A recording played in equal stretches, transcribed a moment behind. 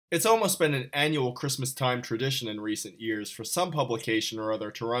It's almost been an annual Christmastime tradition in recent years for some publication or other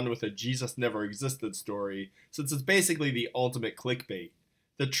to run with a Jesus never existed story, since it's basically the ultimate clickbait.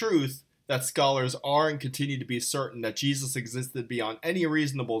 The truth, that scholars are and continue to be certain that Jesus existed beyond any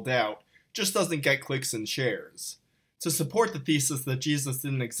reasonable doubt, just doesn't get clicks and shares. To support the thesis that Jesus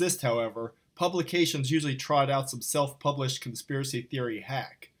didn't exist, however, publications usually trot out some self-published conspiracy theory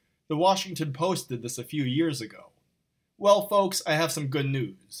hack. The Washington Post did this a few years ago. Well, folks, I have some good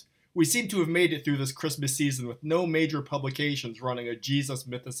news. We seem to have made it through this Christmas season with no major publications running a Jesus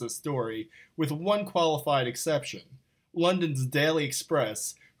mythicist story, with one qualified exception, London's Daily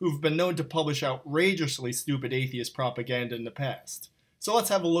Express, who've been known to publish outrageously stupid atheist propaganda in the past. So let's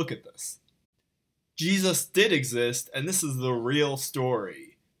have a look at this. Jesus did exist, and this is the real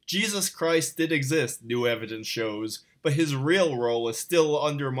story. Jesus Christ did exist, new evidence shows, but his real role is still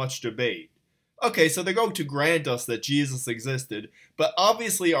under much debate. Okay, so they're going to grant us that Jesus existed, but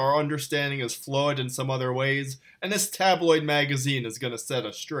obviously our understanding is flawed in some other ways, and this tabloid magazine is going to set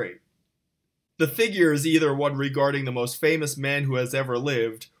us straight. The figure is either one regarding the most famous man who has ever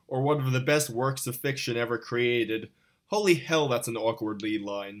lived, or one of the best works of fiction ever created. Holy hell, that's an awkward lead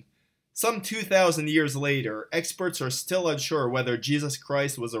line. Some 2,000 years later, experts are still unsure whether Jesus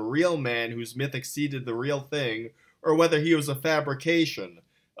Christ was a real man whose myth exceeded the real thing, or whether he was a fabrication.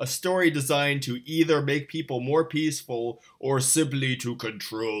 A story designed to either make people more peaceful or simply to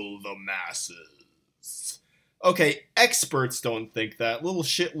control the masses. Okay, experts don't think that. Little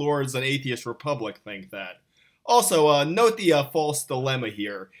shitlords and Atheist Republic think that. Also, note the false dilemma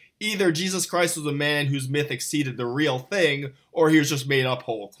here. Either Jesus Christ was a man whose myth exceeded the real thing, or he was just made up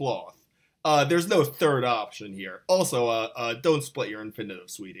whole cloth. There's no third option here. Also, don't split your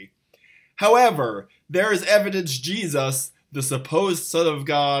infinitive, sweetie. However, there is evidence Jesus, the supposed Son of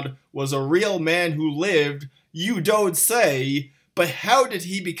God, was a real man who lived, you don't say, but how did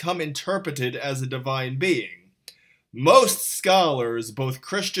he become interpreted as a divine being? Most scholars, both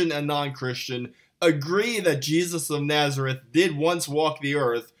Christian and non-Christian, agree that Jesus of Nazareth did once walk the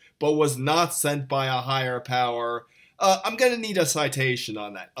earth, but was not sent by a higher power. I'm gonna need a citation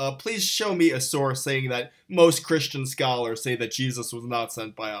on that. Please show me a source saying that most Christian scholars say that Jesus was not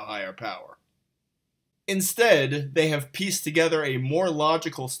sent by a higher power. Instead, they have pieced together a more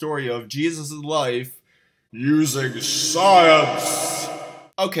logical story of Jesus' life using science.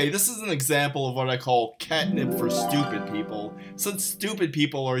 Okay, this is an example of what I call catnip for stupid people, since stupid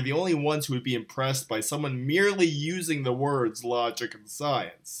people are the only ones who would be impressed by someone merely using the words logic and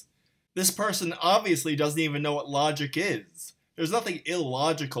science. This person obviously doesn't even know what logic is. There's nothing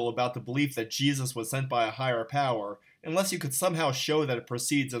illogical about the belief that Jesus was sent by a higher power, unless you could somehow show that it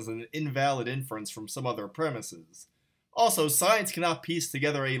proceeds as an invalid inference from some other premises. Also, science cannot piece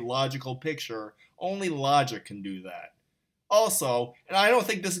together a logical picture, only logic can do that. Also, and I don't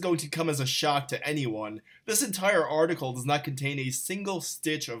think this is going to come as a shock to anyone, this entire article does not contain a single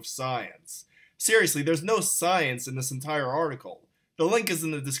stitch of science. Seriously, there's no science in this entire article. The link is in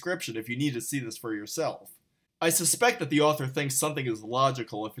the description if you need to see this for yourself. I suspect that the author thinks something is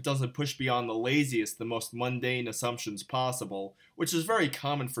logical if it doesn't push beyond the laziest, the most mundane assumptions possible, which is very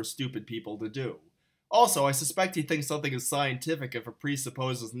common for stupid people to do. Also, I suspect he thinks something is scientific if it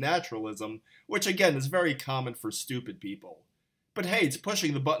presupposes naturalism, which again is very common for stupid people. But hey, it's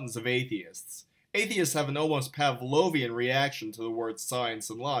pushing the buttons of atheists. Atheists have an almost Pavlovian reaction to the words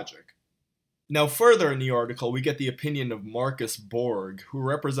science and logic. Now further in the article, we get the opinion of Marcus Borg, who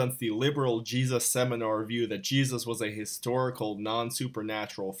represents the liberal Jesus seminar view that Jesus was a historical,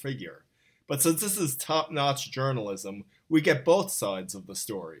 non-supernatural figure. But since this is top-notch journalism, we get both sides of the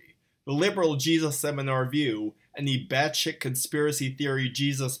story. The liberal Jesus seminar view, and the batshit conspiracy theory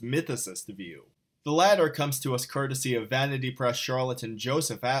Jesus mythicist view. The latter comes to us courtesy of Vanity Press charlatan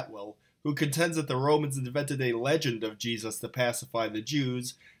Joseph Atwill, who contends that the Romans invented a legend of Jesus to pacify the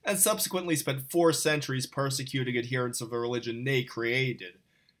Jews, and subsequently spent 4 centuries persecuting adherents of the religion they created.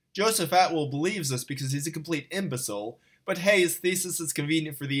 Joseph Atwill believes this because he's a complete imbecile, but hey, his thesis is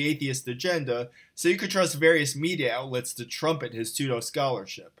convenient for the atheist agenda, so you could trust various media outlets to trumpet his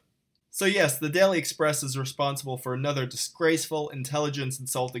pseudo-scholarship. So yes, the Daily Express is responsible for another disgraceful,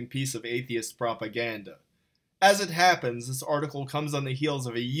 intelligence-insulting piece of atheist propaganda. As it happens, this article comes on the heels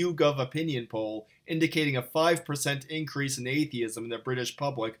of a YouGov opinion poll indicating a 5% increase in atheism in the British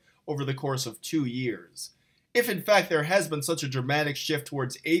public over the course of 2 years. If in fact there has been such a dramatic shift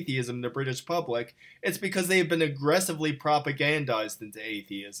towards atheism in the British public, it's because they have been aggressively propagandized into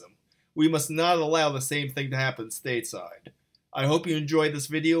atheism. We must not allow the same thing to happen stateside. I hope you enjoyed this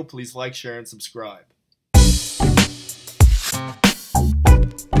video. Please like, share, and subscribe.